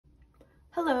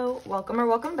Hello, welcome or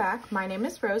welcome back. My name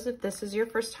is Rose if this is your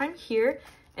first time here,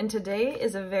 and today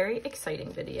is a very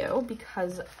exciting video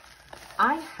because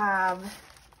I have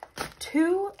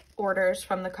 2 orders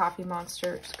from the Coffee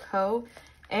Monsters Co.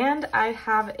 and I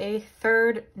have a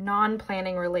third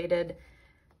non-planning related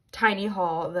tiny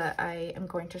haul that I am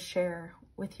going to share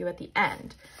with you at the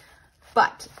end.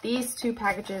 But these 2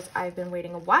 packages I've been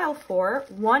waiting a while for.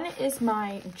 One is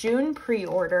my June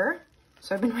pre-order.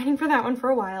 So I've been waiting for that one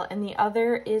for a while, and the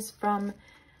other is from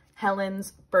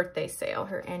Helen's birthday sale,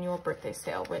 her annual birthday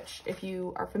sale, which if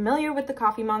you are familiar with the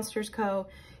Coffee Monsters Co.,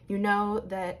 you know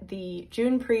that the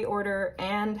June pre-order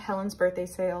and Helen's birthday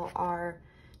sale are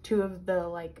 2 of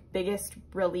the biggest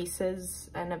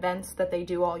releases and events that they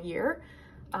do all year.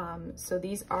 So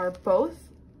these are both,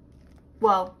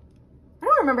 well, I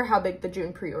don't remember how big the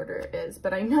June pre-order is,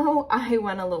 but I know I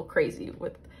went a little crazy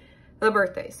with the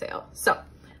birthday sale. So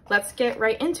let's get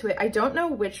right into it. I don't know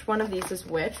which one of these is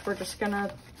which. We're just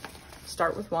gonna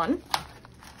start with one.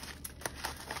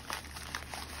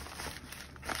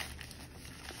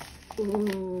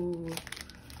 Ooh.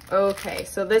 Okay,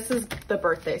 so this is the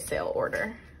birthday sale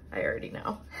order. I already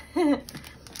know.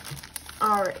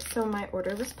 All right, so my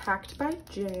order was packed by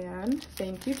Jan.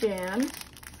 Thank you, Jan.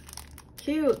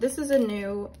 Cute. This is a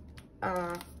new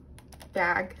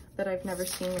bag that I've never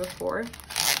seen before.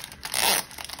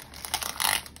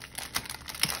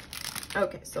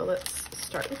 Okay, so let's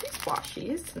start with these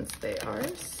washies since they are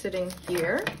sitting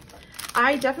here.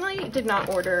 I definitely did not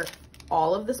order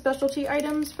all of the specialty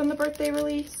items from the birthday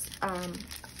release.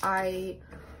 I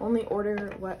only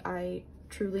order what I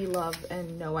truly love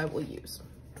and know I will use.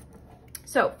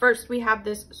 So first we have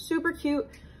this super cute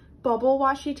bubble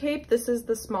washi tape. This is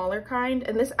the smaller kind,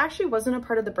 and this actually wasn't a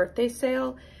part of the birthday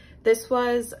sale. This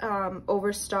was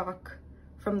overstock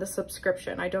from the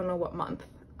subscription. I don't know what month.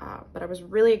 But I was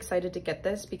really excited to get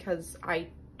this because I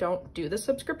don't do the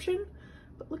subscription,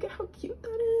 but look at how cute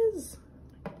that is.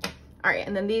 All right,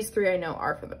 and then these 3 I know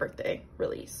are from the birthday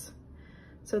release.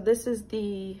 So this is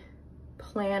the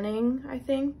planning, I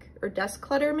think, or desk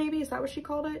clutter maybe, is that what she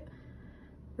called it?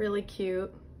 Really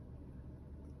cute,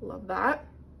 love that.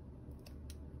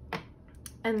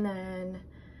 And then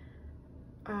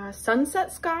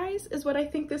Sunset Skies is what I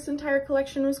think this entire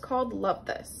collection was called, love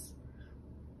this.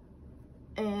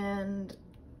 And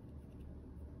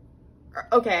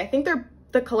okay, I think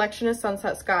the collection is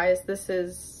Sunset Skies. This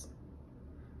is,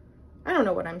 I don't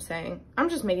know what I'm saying. I'm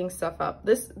just making stuff up.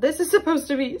 This is supposed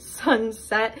to be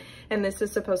Sunset and this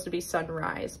is supposed to be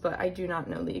Sunrise, but I do not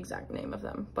know the exact name of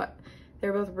them, but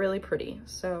they're both really pretty.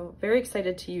 So very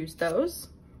excited to use those.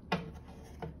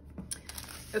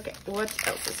 Okay, what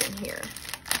else is in here?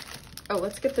 Oh,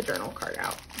 let's get the journal card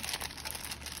out.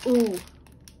 Ooh.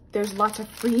 There's lots of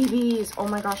freebies. Oh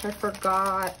my gosh, I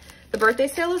forgot. The birthday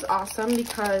sale is awesome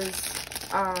because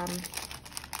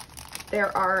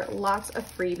there are lots of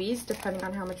freebies depending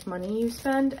on how much money you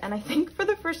spend. And I think for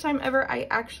the first time ever, I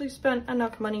actually spent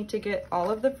enough money to get all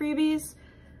of the freebies,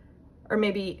 or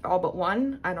maybe all but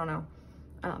one. I don't know.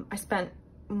 I spent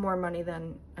more money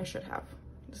than I should have,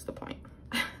 is the point.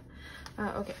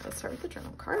 Okay, let's start with the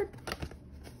journal card.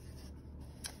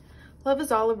 Love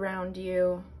is all around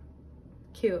you.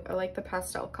 Cute. I like the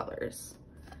pastel colors.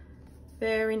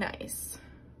 Very nice.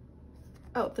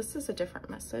 Oh, this is a different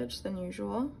message than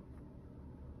usual.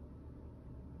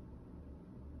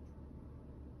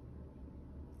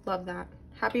 Love that.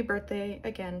 Happy birthday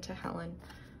again to Helen.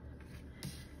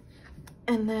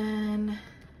 And then,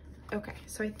 okay,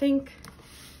 so I think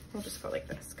we'll just go like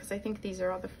this because I think these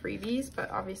are all the freebies, but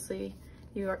obviously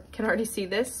you can already see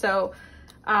this. So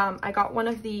I got one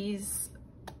of these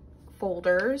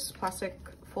folders, plastic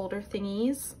folder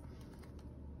thingies,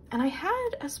 and I had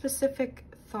a specific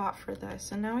thought for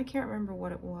this and now I can't remember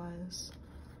what it was.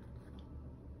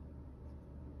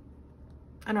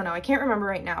 I don't know, I can't remember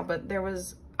right now, but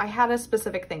I had a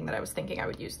specific thing that I was thinking I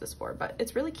would use this for, but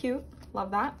it's really cute. Love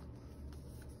that.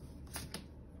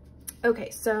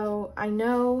 Okay, so I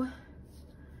know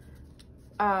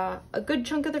a good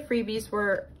chunk of the freebies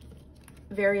were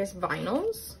various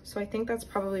vinyls, so I think that's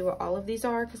probably what all of these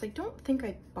are because I don't think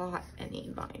I bought any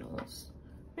vinyls.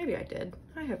 Maybe I did,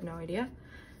 I have no idea.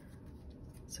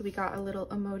 So we got a little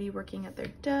emoji working at their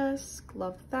desk,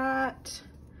 love that.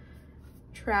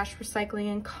 Trash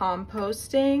recycling and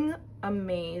composting,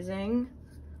 amazing.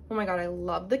 Oh my god, I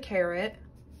love the carrot.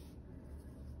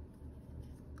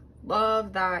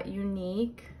 Love that,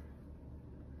 unique.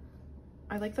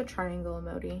 I like the triangle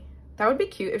emoji. That would be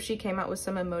cute if she came out with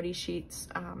some emoji sheets,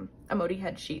 emoji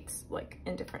head sheets, like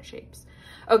in different shapes.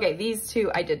 Okay, these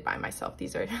 2 I did buy myself.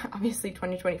 These are obviously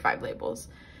 2025 labels.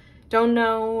 Don't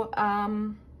know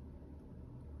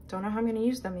Don't know how I'm going to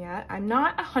use them yet. I'm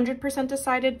not 100%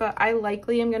 decided, but I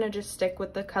likely am going to just stick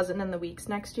with the Cousin and the Weeks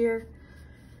next year.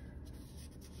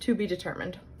 To be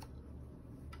determined.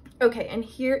 Okay, and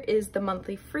here is the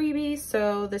monthly freebie.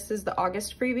 So this is the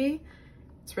August freebie.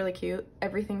 It's really cute.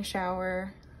 Everything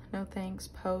shower, no thanks,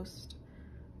 post.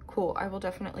 Cool, I will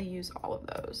definitely use all of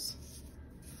those.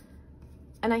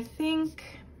 And I think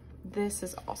this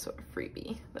is also a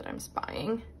freebie that I'm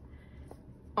spying.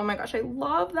 Oh my gosh, I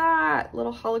love that!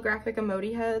 Little holographic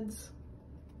emoji heads.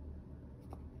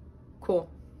 Cool.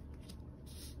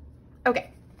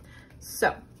 Okay,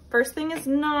 so first thing is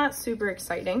not super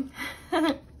exciting.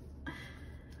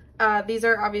 These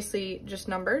are obviously just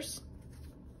numbers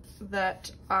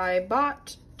that I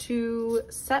bought to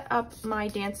set up my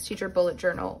dance teacher bullet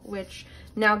journal, which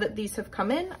now that these have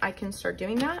come in, I can start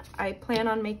doing that. I plan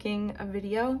on making a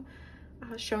video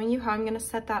showing you how I'm gonna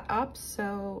set that up,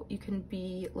 so you can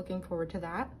be looking forward to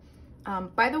that.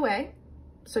 By the way,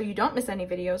 so you don't miss any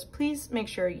videos, please make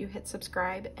sure you hit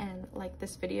subscribe and like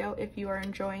this video if you are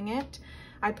enjoying it.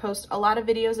 I post a lot of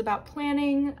videos about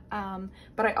planning,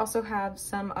 but I also have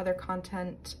some other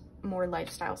content, more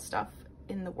lifestyle stuff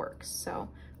in the works. So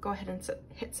go ahead and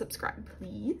hit subscribe,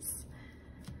 please.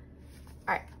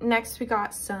 All right, next we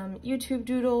got some YouTube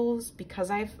doodles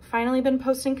because I've finally been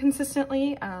posting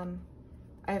consistently.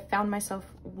 I have found myself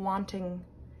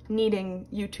needing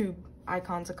YouTube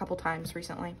icons a couple times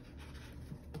recently.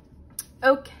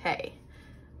 Okay.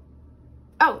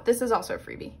 Oh, this is also a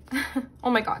freebie. Oh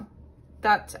my God.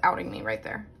 That's outing me right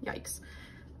there. Yikes.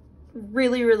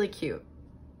 Really, really cute.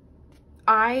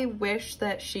 I wish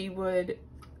that she would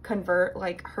convert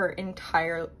like her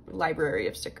entire library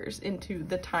of stickers into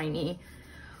the tiny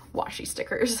washi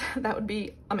stickers. That would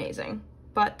be amazing.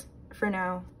 But for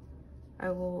now, I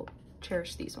will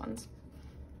cherish these ones.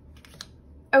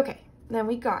 Okay, then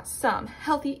we got some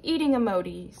healthy eating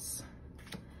emojis.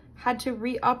 Had to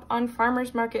re-up on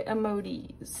farmer's market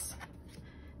emojis.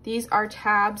 These are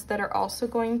tabs that are also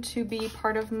going to be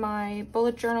part of my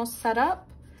bullet journal setup,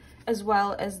 as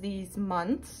well as these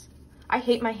months. I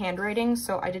hate my handwriting,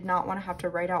 so I did not want to have to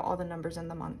write out all the numbers in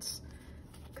the months,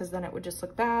 because then it would just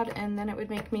look bad and then it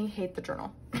would make me hate the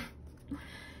journal.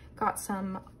 Got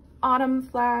some autumn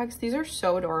flags. These are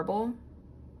so adorable.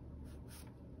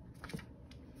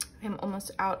 I'm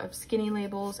almost out of skinny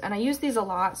labels, and I use these a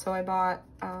lot, so I bought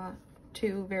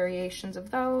 2 variations of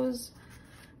those.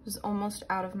 I was almost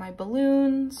out of my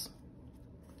balloons.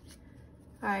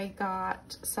 I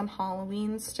got some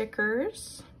Halloween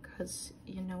stickers because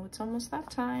you know it's almost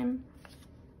that time.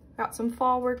 Got some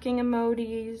fall working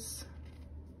emojis.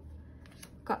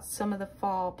 Got some of the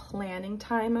fall planning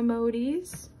time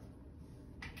emojis.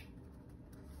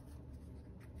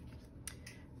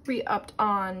 Re-upped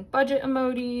on budget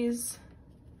emojis.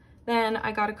 Then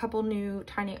I got a couple new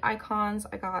tiny icons.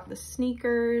 I got the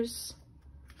sneakers.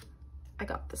 I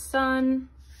got the sun.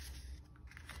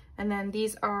 And then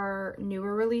these are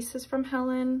newer releases from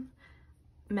Helen.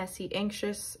 Messy,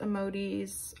 anxious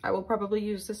emojis. I will probably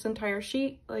use this entire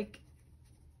sheet like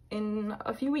in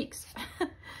a few weeks.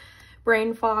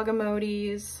 Brain fog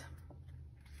emojis.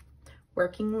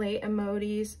 Working late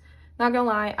emojis. Not gonna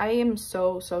lie, I am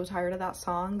so tired of that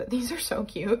song, but these are so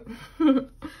cute.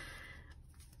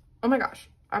 Oh my gosh,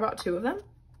 I bought 2 of them.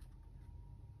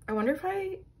 I wonder if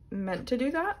I meant to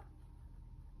do that.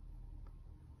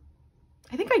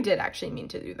 I think I did actually mean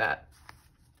to do that.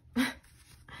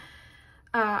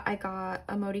 I got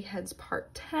Emoji Heads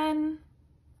Part 10.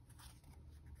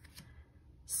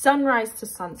 Sunrise to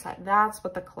Sunset. That's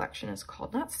what the collection is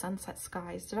called, not Sunset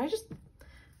Skies.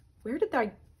 Where did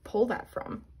I pull that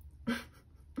from?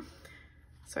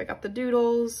 So I got the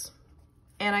doodles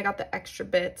and I got the extra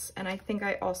bits, and I think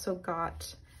I also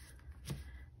got,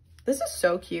 this is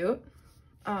so cute.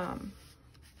 I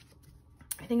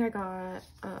think I got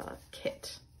a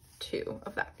kit too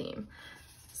of that theme.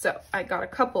 So I got a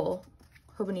couple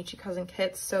Hobonichi Cousin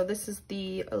kits. So this is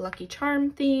the Lucky Charm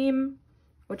theme,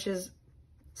 which is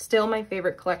still my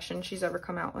favorite collection she's ever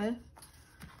come out with.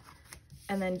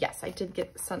 And then yes, I did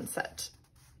get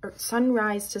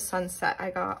Sunrise to Sunset. I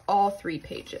got all 3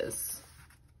 pages.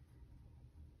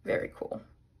 Very cool.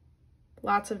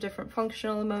 Lots of different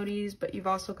functional emojis, but you've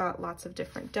also got lots of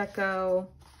different deco,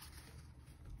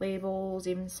 labels,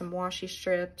 even some washi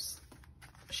strips.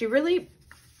 She really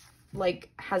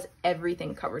has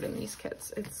everything covered in these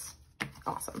kits. It's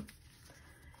awesome.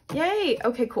 Yay.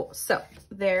 Okay, cool. So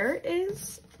there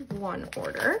is one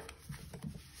order.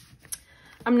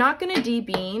 I'm not going to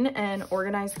debean and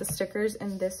organize the stickers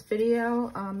in this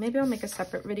video. Maybe I'll make a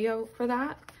separate video for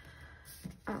that.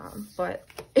 But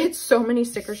it's so many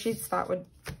sticker sheets that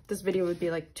this video would be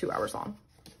like 2 hours long.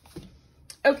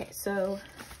 Okay, so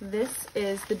this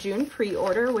is the June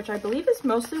pre-order, which I believe is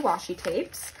mostly washi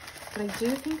tapes, but I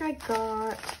do think I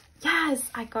got, yes,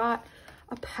 I got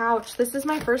a pouch. This is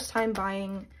my first time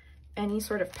buying any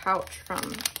sort of pouch from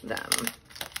them.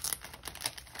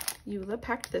 Eula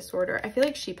packed this order. I feel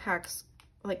like she packs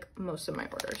like most of my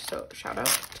orders, so shout out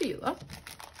to Eula.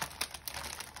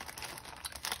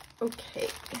 Okay.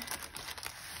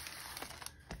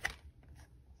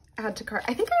 Add to cart.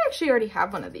 I think I actually already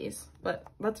have one of these, but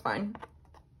that's fine.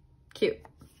 Cute.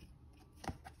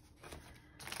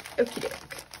 Okie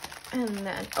doke. And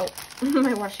then, oh,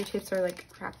 my washi tapes are like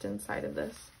wrapped inside of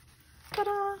this.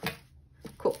 Ta-da!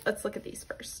 Cool, let's look at these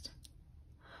first.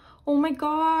 Oh my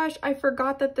gosh, I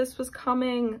forgot that this was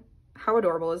coming. How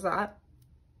adorable is that?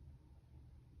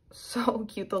 So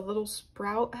cute, the little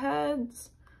sprout heads.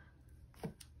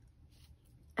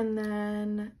 And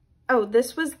then, oh,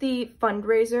 this was the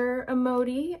fundraiser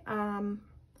emoji.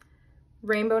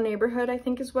 Rainbow Neighborhood, I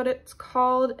think is what it's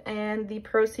called. And the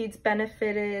proceeds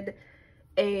benefited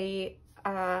a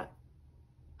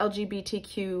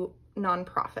LGBTQ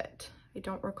nonprofit. I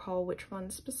don't recall which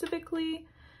one specifically,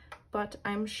 but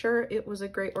I'm sure it was a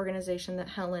great organization that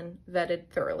Helen vetted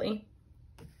thoroughly.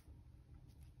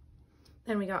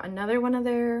 Then we got another one of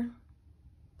their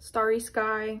Starry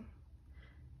Sky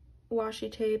washi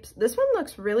tapes. This one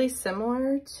looks really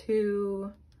similar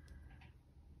to,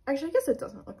 actually, I guess it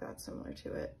doesn't look that similar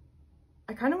to it.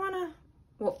 I kind of want to,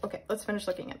 well, okay, let's finish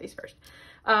looking at these first.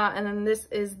 And then this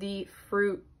is the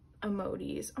fruit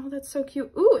emojis. Oh, that's so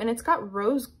cute. Ooh, and it's got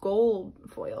rose gold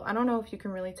foil. I don't know if you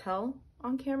can really tell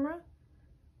on camera.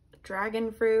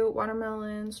 Dragon fruit,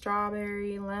 watermelon,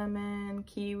 strawberry, lemon,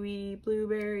 kiwi,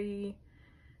 blueberry,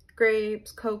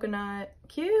 grapes, coconut.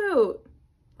 Cute.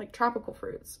 Like tropical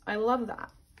fruits. I love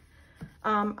that.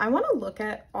 I want to look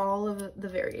at all of the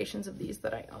variations of these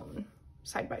that I own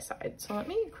side by side. So let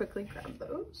me quickly grab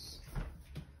those.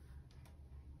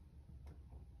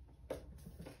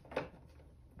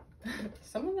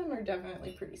 Some of them are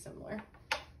definitely pretty similar.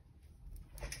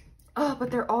 Oh,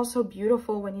 but they're all so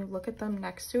beautiful when you look at them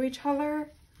next to each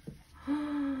other.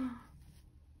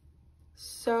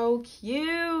 So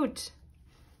cute.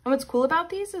 And what's cool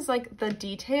about these is like the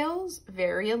details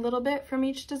vary a little bit from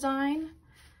each design.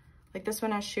 Like this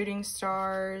one has shooting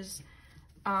stars.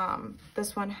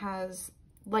 This one has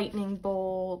lightning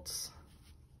bolts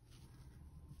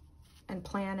and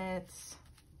planets.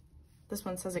 This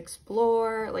one says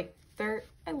explore. Like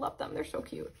I love them. They're so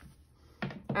cute.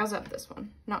 I also have this one.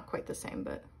 Not quite the same,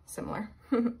 but similar.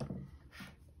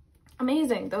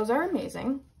 Amazing. Those are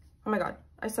amazing. Oh my God.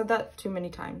 I said that too many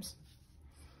times.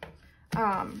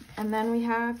 And then we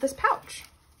have this pouch.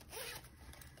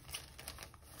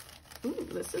 Ooh,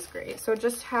 this is great. So it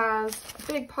just has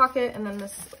a big pocket and then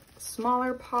this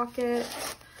smaller pocket.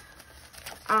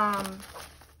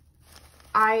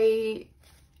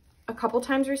 A couple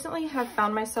times recently have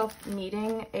found myself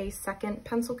needing a second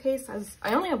pencil case, as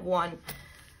I only have one,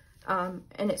 and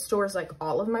it stores like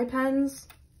all of my pens.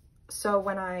 So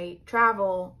when I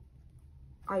travel,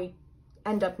 I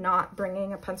end up not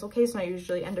bringing a pencil case, and I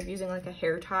usually end up using like a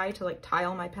hair tie to like tie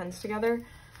all my pens together.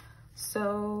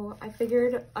 So I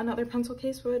figured another pencil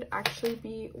case would actually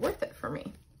be worth it for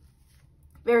me.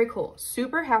 Very cool.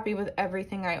 Super happy with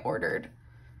everything I ordered.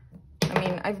 I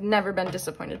mean, I've never been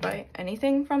disappointed by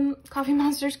anything from Coffee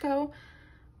Monsters Co.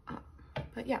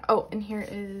 But yeah. Oh, and here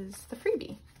is the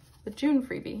freebie, the June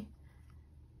freebie.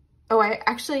 Oh,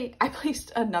 I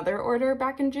placed another order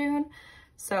back in June.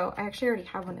 So I actually already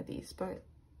have one of these, but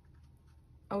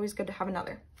always good to have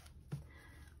another.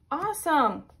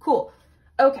 Awesome. Cool.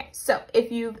 Okay, so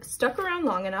if you've stuck around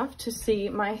long enough to see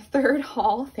my third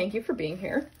haul, thank you for being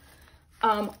here.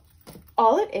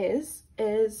 All it is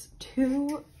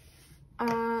two,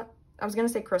 I was gonna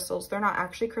say crystals. They're not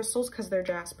actually crystals because they're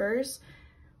jaspers.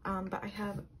 But I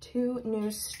have two new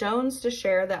stones to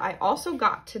share that I also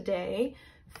got today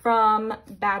from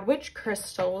Bad Witch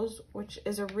Crystals, which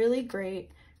is a really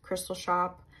great crystal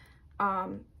shop.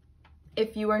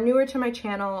 If you are newer to my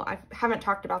channel, I haven't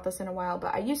talked about this in a while,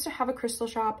 but I used to have a crystal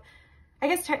shop. I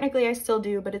guess technically I still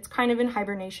do, but it's kind of in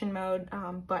hibernation mode.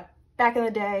 But back in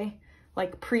the day,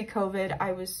 like pre-COVID,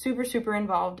 I was super, super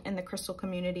involved in the crystal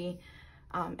community.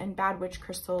 And Bad Witch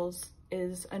Crystals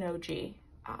is an OG.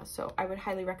 So I would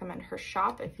highly recommend her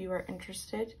shop if you are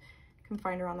interested. You can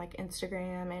find her on like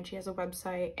Instagram, and she has a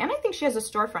website, and I think she has a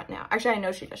storefront now. Actually, I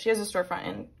know she does. She has a storefront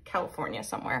in California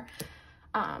somewhere.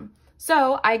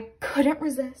 So I couldn't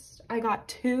resist. I got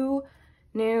two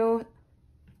new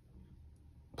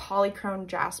polychrome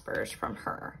jaspers from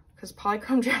her because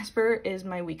polychrome jasper is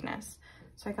my weakness.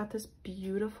 So I got this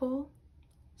beautiful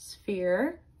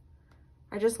sphere.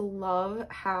 I just love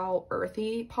how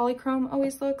earthy polychrome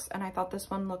always looks, and I thought this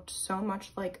one looked so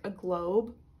much like a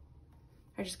globe.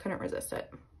 I just couldn't resist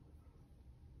it.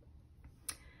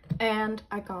 And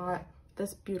I got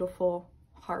this beautiful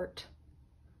heart.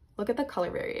 Look at the color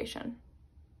variation.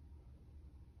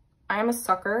 I am a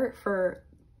sucker for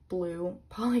blue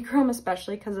polychrome,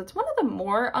 especially because it's one of the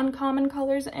more uncommon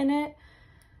colors in it.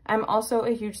 I'm also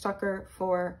a huge sucker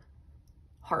for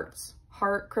hearts.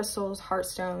 Heart crystals, heart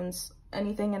stones,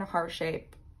 anything in a heart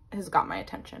shape has got my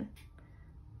attention.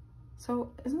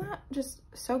 So isn't that just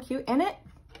so cute? And it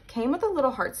came with a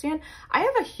little heart stand. I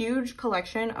have a huge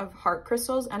collection of heart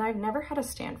crystals and I've never had a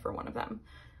stand for one of them.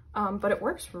 But it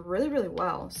works really, really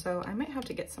well. So I might have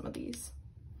to get some of these.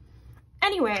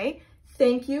 Anyway,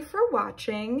 thank you for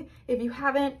watching. If you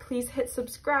haven't, please hit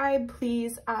subscribe.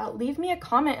 Please leave me a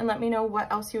comment and let me know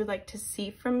what else you would like to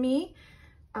see from me.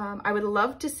 I would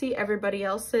love to see everybody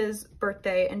else's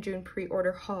birthday and June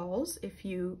pre-order hauls if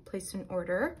you placed an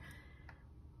order.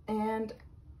 And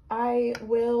I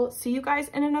will see you guys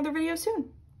in another video soon.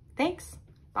 Thanks.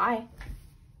 Bye.